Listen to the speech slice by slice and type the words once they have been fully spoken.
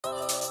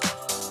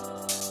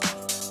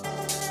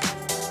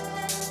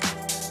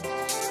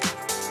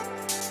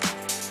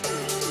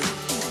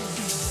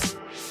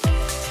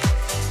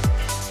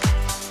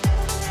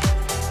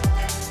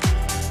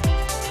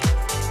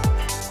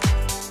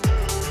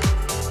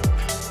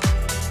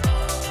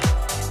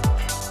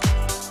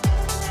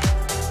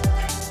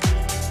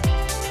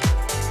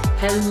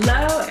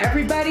Hello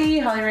everybody,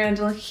 Holly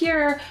Randall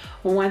here,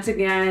 once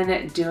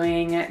again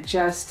doing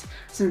just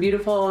some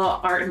beautiful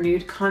art and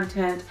nude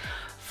content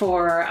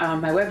for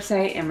my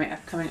website and my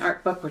upcoming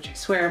art book, which I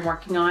swear I'm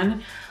working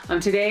on.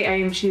 Today I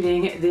am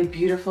shooting the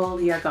beautiful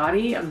Leah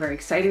Gotti. I'm very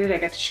excited. I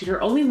got to shoot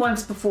her only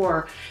once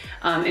before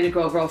in a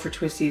girl for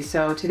Twisties.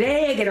 So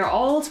today I get her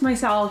all to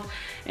myself,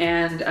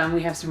 and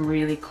we have some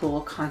really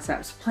cool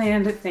concepts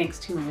planned thanks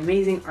to my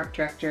amazing art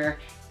director,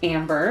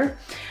 Amber.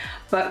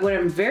 But what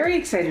I'm very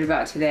excited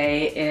about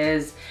today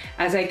is,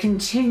 as I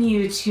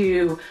continue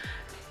to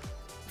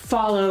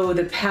follow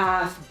the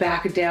path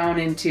back down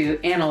into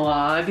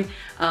analog,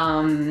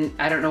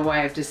 I don't know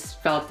why I've just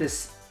felt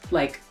this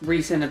like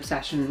recent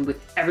obsession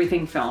with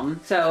everything film.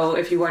 So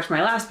if you watched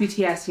my last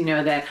BTS, you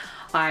know that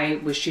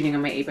I was shooting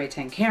on my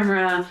 8x10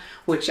 camera,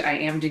 which I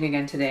am doing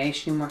again today,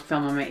 shooting more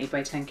film on my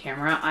 8x10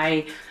 camera.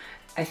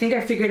 I think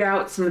I figured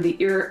out some of the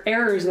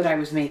errors that I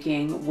was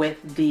making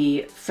with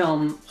the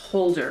film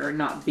holder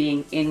not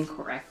being in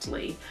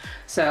correctly.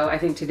 So I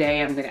think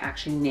today I'm going to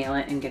actually nail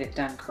it and get it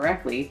done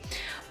correctly.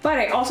 But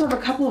I also have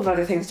a couple of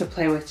other things to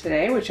play with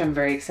today, which I'm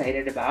very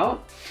excited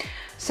about.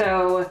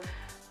 So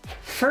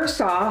first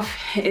off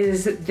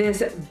is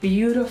this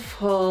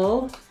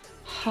beautiful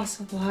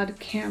Hasselblad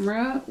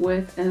camera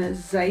with a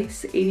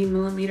Zeiss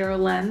 80mm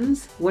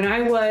lens. When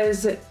I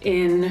was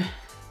in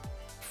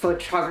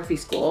photography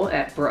school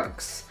at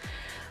Brooks,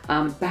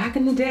 back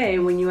in the day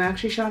when you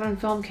actually shot on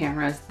film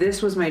cameras,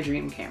 this was my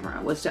dream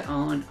camera, was to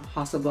own a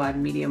Hasselblad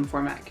medium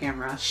format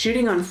camera.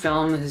 Shooting on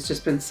film has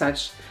just been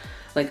such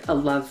like a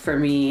love for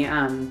me.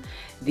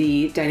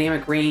 The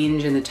dynamic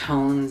range and the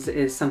tones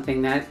is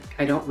something that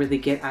I don't really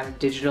get out of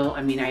digital.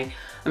 I mean,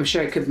 I'm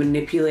sure I could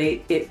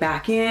manipulate it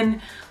back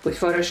in with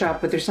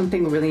Photoshop, but there's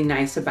something really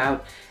nice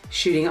about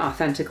shooting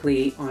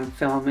authentically on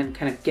film and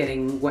kind of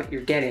getting what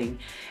you're getting.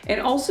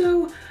 And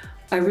also,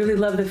 I really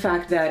love the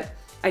fact that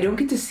I don't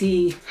get to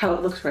see how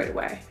it looks right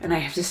away, and I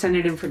have to send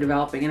it in for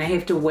developing, and I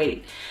have to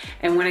wait.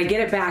 And when I get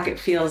it back, it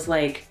feels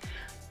like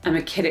I'm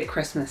a kid at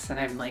Christmas and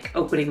I'm like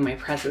opening my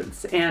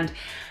presents. And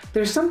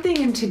there's something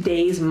in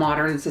today's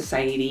modern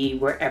society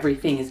where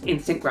everything is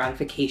instant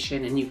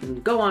gratification, and you can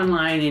go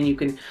online and you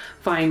can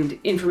find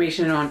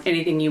information on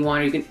anything you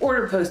want, or you can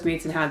order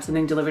Postmates and have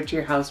something delivered to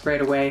your house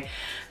right away.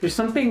 There's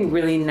something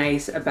really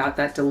nice about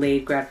that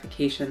delayed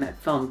gratification that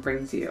film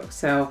brings you.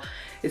 So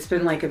it's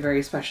been like a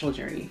very special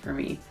journey for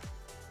me.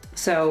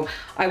 So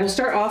I will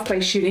start off by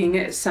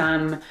shooting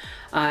some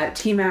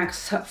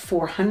T-Max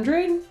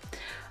 400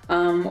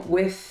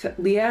 with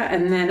Leah,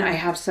 and then I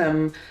have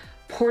some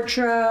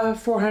Portra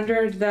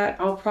 400 that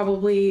I'll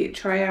probably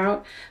try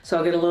out. So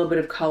I'll get a little bit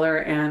of color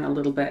and a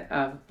little bit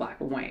of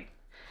black and white.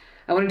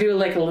 I want to do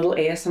like a little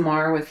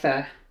ASMR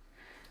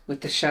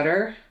with the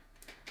shutter,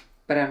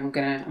 but I'm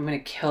gonna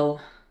kill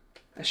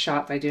a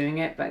shot by doing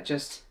it. But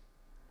just,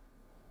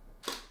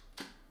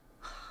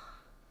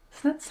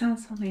 doesn't that sound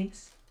so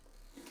nice?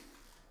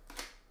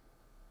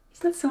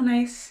 Isn't that so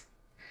nice?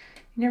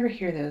 You never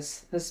hear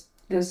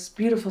those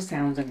beautiful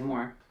sounds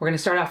anymore. We're gonna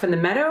start off in the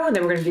meadow, and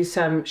then we're gonna do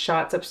some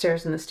shots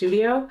upstairs in the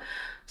studio.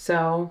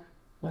 So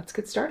let's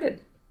get started.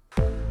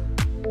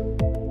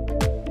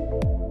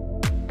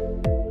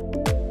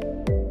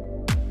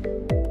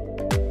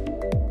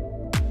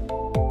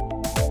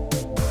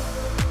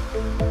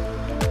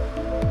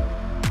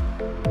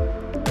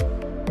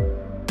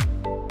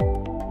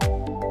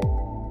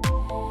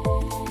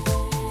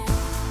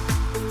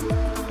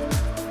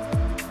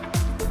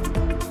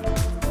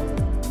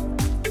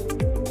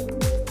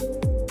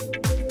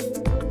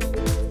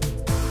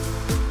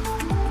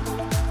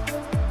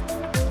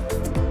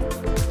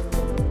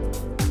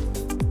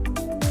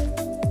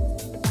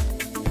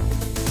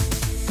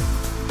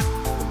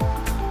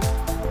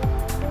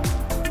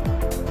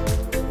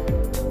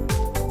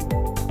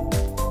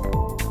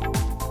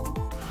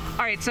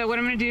 So what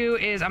I'm gonna do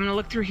is I'm gonna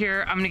look through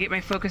here, I'm gonna get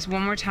my focus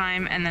one more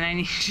time, and then I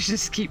need to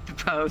just keep the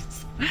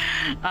pose.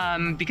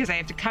 Because I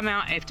have to come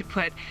out, I have to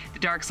put the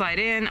dark slide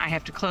in, I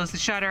have to close the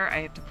shutter,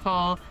 I have to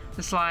pull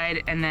the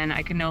slide, and then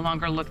I can no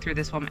longer look through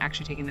this while I'm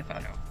actually taking the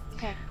photo.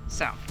 Okay.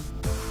 So.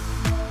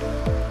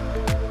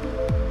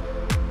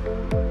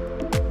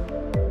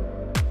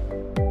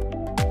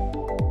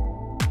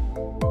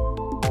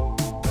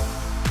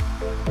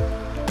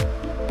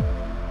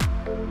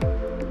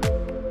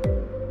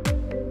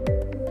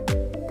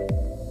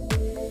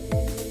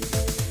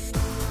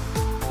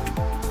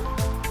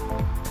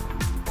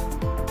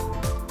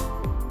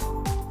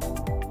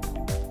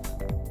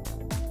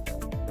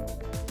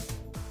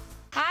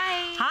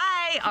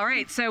 All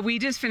right, so we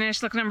just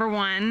finished look number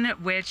one,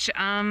 which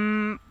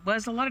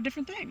was a lot of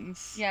different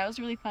things. Yeah, it was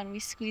really fun. We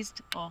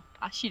squeezed, oh,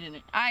 she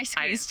didn't. I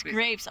squeezed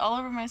grapes all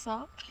over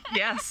myself.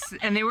 Yes,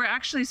 and they were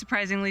actually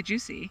surprisingly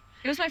juicy.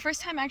 It was my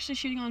first time actually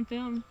shooting on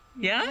film.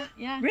 Yeah?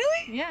 Yeah.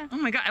 Really? Yeah. Oh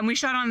my God. And we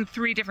shot on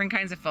 3 different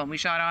kinds of film. We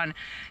shot on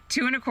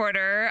 2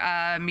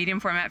 1/4 medium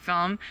format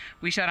film.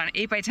 We shot on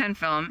 8x10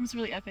 film. It was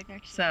really epic,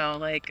 actually. So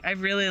like, I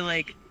really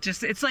like,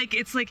 just, it's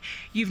like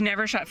you've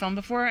never shot film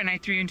before and I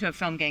threw you into a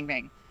film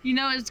gangbang. You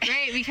know, it's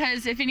great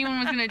because if anyone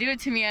was going to do it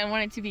to me, I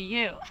want it to be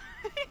you.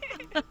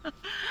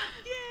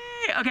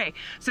 Yay! Okay,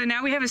 so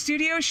now we have a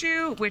studio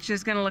shoot, which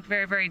is going to look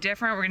very, very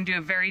different. We're going to do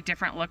a very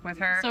different look with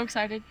her. So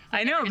excited.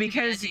 I know,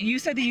 because you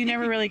said that you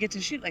never really get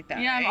to shoot like that.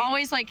 Yeah, right? I'm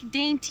always like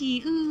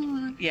dainty,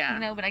 ooh. Yeah. You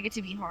know, but I get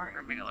to be hard.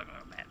 We're gonna look a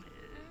little bit.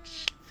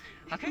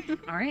 Okay,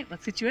 all right,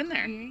 let's get you in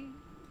there.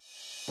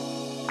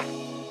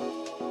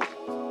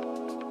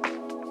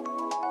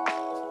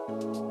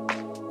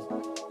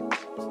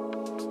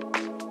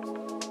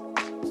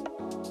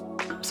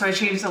 So I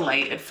changed the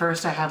light. At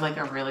first I had like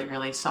a really,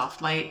 really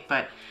soft light,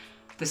 but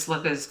this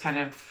look is kind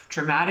of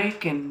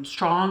dramatic and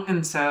strong,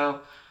 and so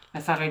I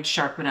thought I'd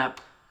sharpen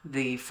up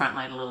the front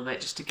light a little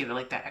bit just to give it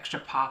like that extra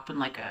pop and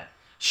like a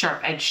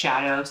sharp edge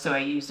shadow. So I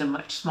used a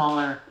much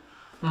smaller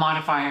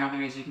modifier on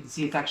there. As you can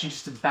see, it's actually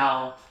just a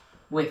bell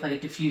with like a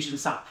diffusion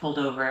sock pulled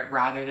over it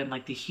rather than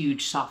like the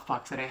huge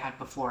softbox that I had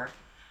before.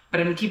 But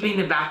I'm keeping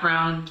the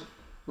background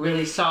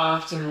really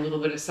soft and a little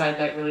bit of side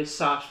light really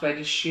soft by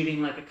just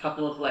shooting like a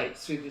couple of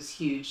lights through this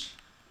huge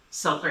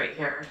silk right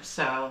here.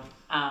 So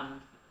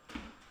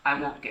I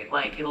won't get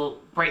like, it'll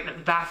brighten up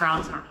the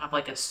background so I don't have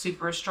like a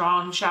super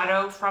strong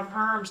shadow from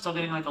her. I'm still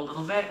getting like a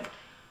little bit.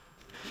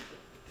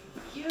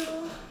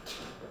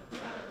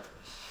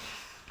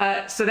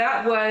 So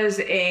that was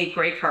a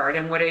gray card,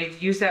 and what I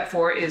use that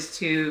for is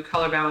to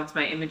color balance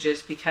my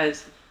images,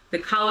 because the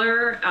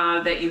color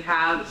that you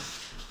have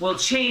will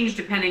change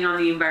depending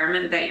on the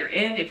environment that you're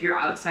in. If you're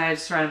outside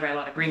surrounded by a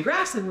lot of green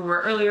grass, like we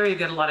were earlier, you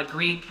get a lot of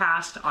green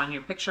cast on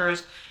your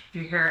pictures. If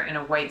you're here in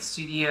a white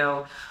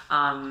studio,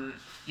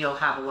 you'll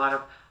have a lot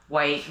of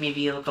white,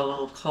 maybe a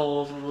little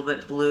cold, a little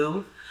bit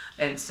blue.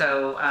 And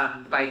so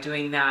by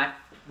doing that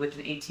with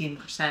an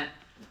 18%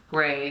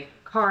 gray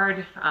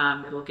card,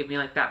 it'll give me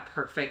like that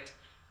perfect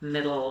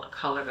middle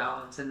color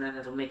balance, and then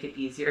it'll make it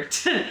easier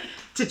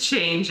to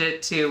change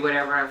it to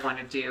whatever I want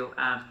to do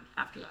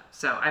after that.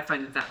 So I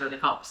find that really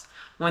helps.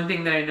 One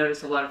thing that I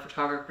notice a lot of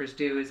photographers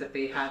do is that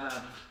they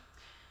have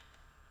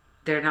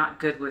they're not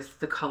good with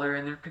the color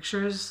in their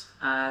pictures.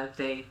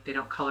 They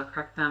don't color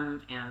correct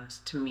them, and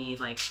to me,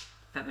 like,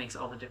 that makes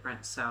all the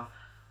difference. So I'm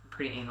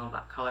pretty anal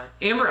about color.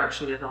 Amber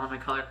actually does all my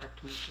color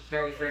correcting. She's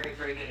very, very,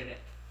 very good at it.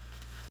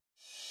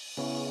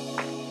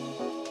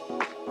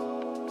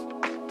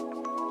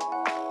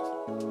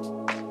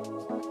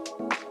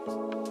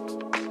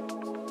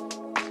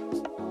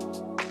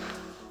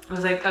 I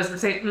was gonna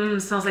say,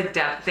 it smells like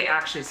death. They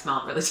actually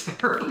smell really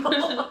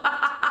terrible.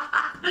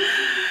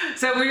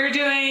 So we were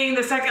doing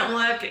the second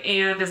look,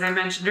 and as I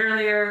mentioned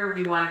earlier,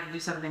 we wanted to do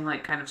something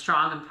like kind of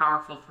strong and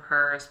powerful for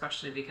her,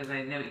 especially because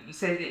I know you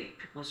say that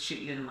people shoot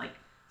you in like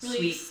really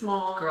sweet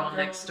small girl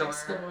next door.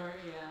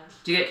 Yeah.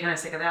 Do you get kind of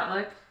sick of that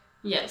look?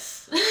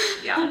 Yes.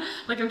 Yeah.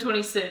 Like I'm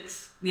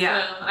 26.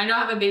 Yeah. So I know I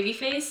have a baby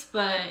face,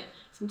 but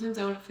sometimes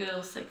I want to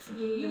feel sexy.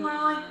 You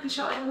want to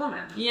show like a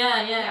woman.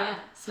 Yeah.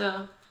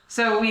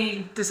 So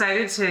we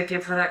decided to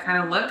give her that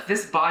kind of look.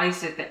 This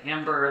bodysuit that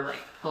Amber like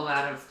pulled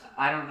out of,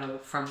 I don't know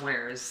from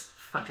where, is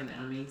fucking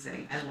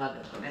amazing. I love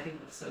it. I think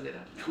it looks so good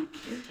on you.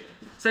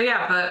 So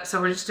yeah,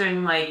 so we're just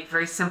doing like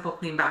very simple,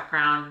 clean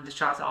background. The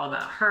shot's all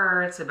about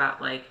her. It's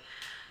about like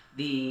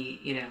the,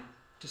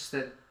 it's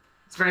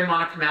very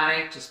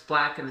monochromatic, just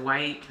black and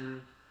white,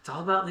 and it's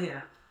all about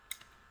Leah.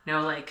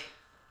 No like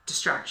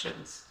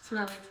distractions.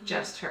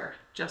 Just her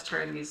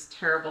in these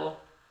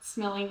terrible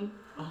smelling.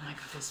 Oh my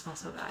god, they smell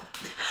so bad.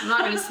 I'm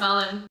not gonna smell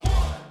it.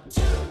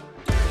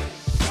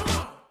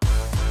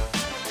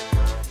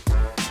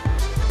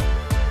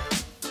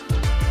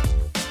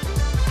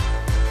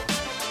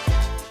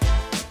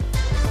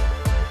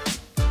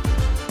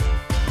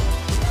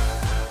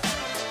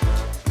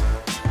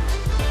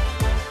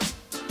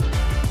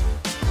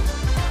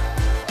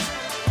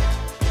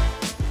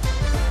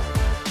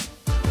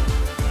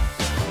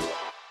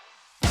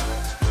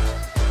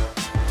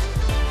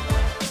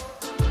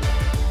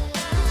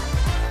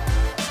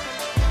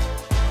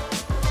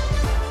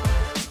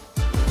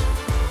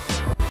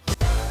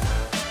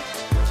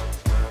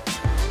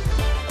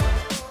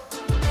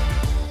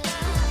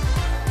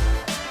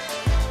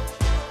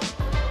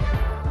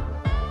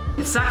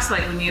 It sucks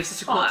like when you have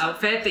such a cool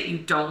outfit that you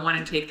don't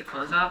want to take the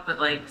clothes off, but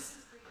like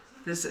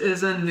this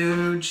is a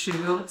nude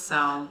shoot,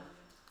 so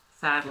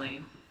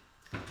sadly.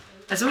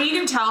 That's when you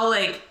can tell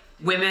like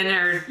women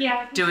are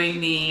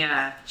doing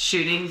the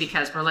shooting,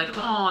 because we're like,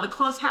 oh, the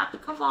clothes have to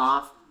come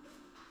off.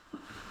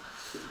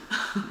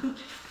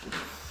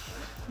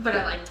 But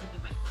I like to do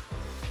my.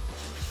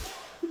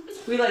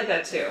 We like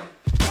that too.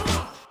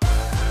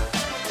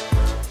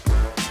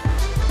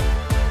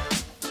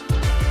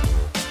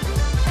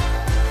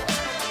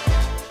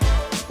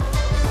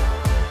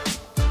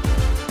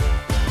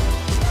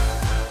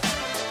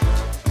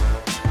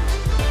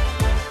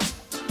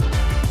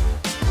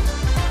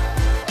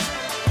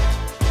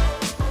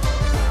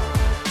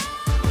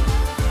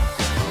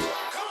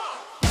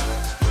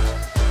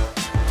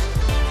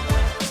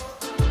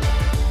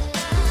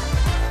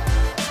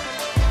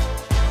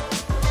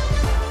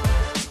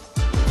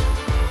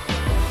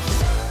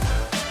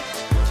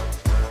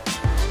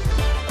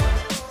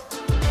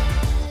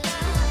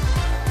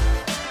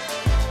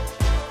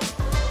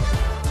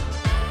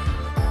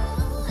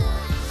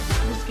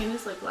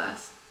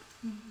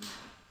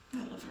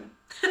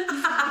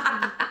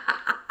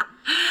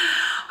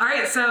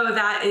 so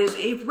that is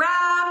a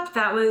wrap.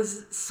 That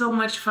was so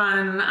much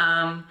fun.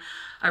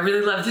 I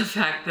really love the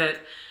fact that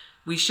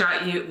we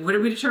shot you, what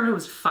did we determine? It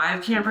was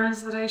 5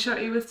 cameras that I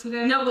shot you with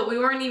today? No, but we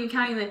weren't even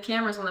counting the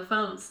cameras on the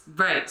phones.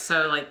 Right,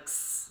 so like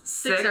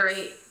 6 or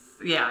 8.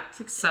 Yeah,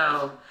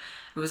 so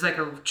it was like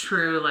a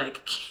true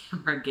like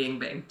camera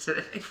gangbang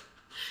today.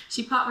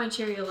 She popped my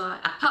cherry a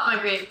lot. Popped my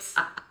grapes.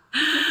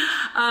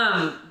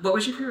 What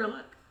was your favorite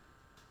look?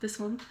 This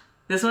one.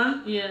 This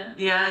one? Yeah.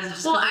 Yeah.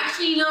 Just well,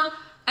 actually, you know,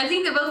 I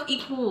think they're both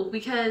equal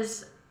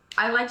because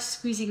I liked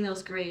squeezing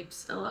those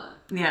grapes a lot.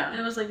 Yeah.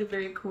 It was like a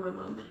very cool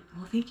moment.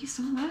 Well, thank you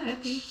so much.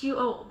 Thank you.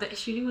 Oh, the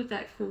shooting with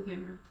that cool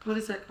camera. What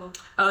is that called?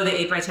 Oh, the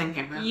 8x10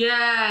 camera.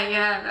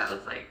 Yeah. That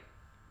was like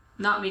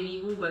not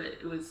medieval, but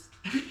it was.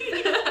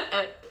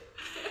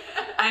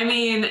 I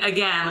mean,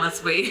 again,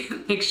 let's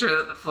wait, make sure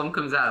that the film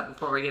comes out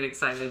before we get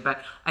excited.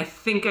 But I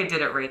think I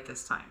did it right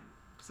this time.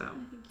 So. I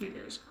think you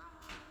did.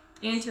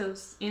 And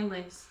toast and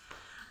legs.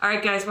 All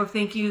right, guys. Well,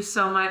 thank you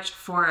so much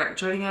for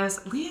joining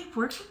us. Leah,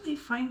 where can they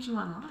find you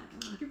online?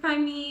 You can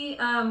find me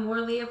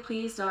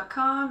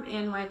moreleahplease.com,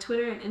 and my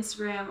Twitter and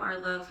Instagram are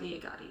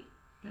loveleahgotti.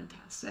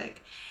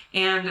 Fantastic.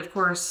 And of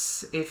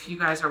course, if you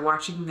guys are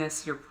watching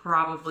this, you're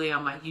probably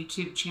on my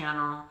YouTube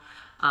channel.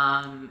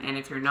 And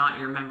if you're not,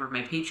 you're a member of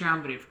my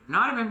Patreon. But if you're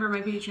not a member of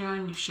my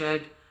Patreon, you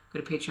should go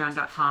to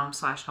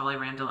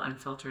patreon.com/HollyRandall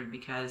Unfiltered,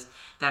 because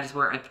that is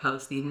where I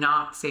post the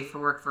not safe for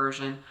work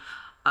version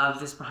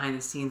of this behind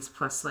the scenes,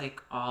 plus like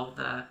all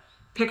the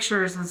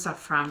pictures and stuff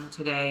from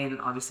today,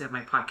 and obviously my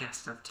podcast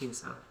stuff too.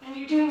 So. And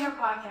you're doing your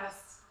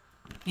podcasts.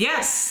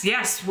 Yes.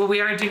 Well, we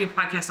are doing a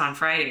podcast on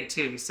Friday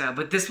too. So,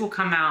 but this will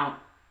come out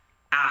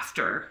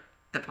after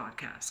the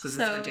podcast because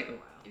it's gonna take a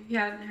while. If you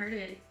haven't heard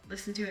it,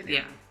 listen to it now.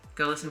 Yeah,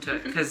 go listen to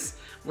it because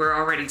we're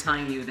already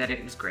telling you that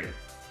it was great,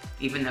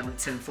 even though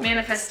it's in 4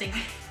 Manifesting.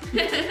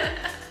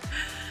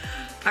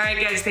 All right,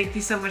 guys, thank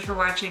you so much for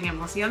watching, and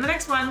we'll see you on the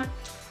next one.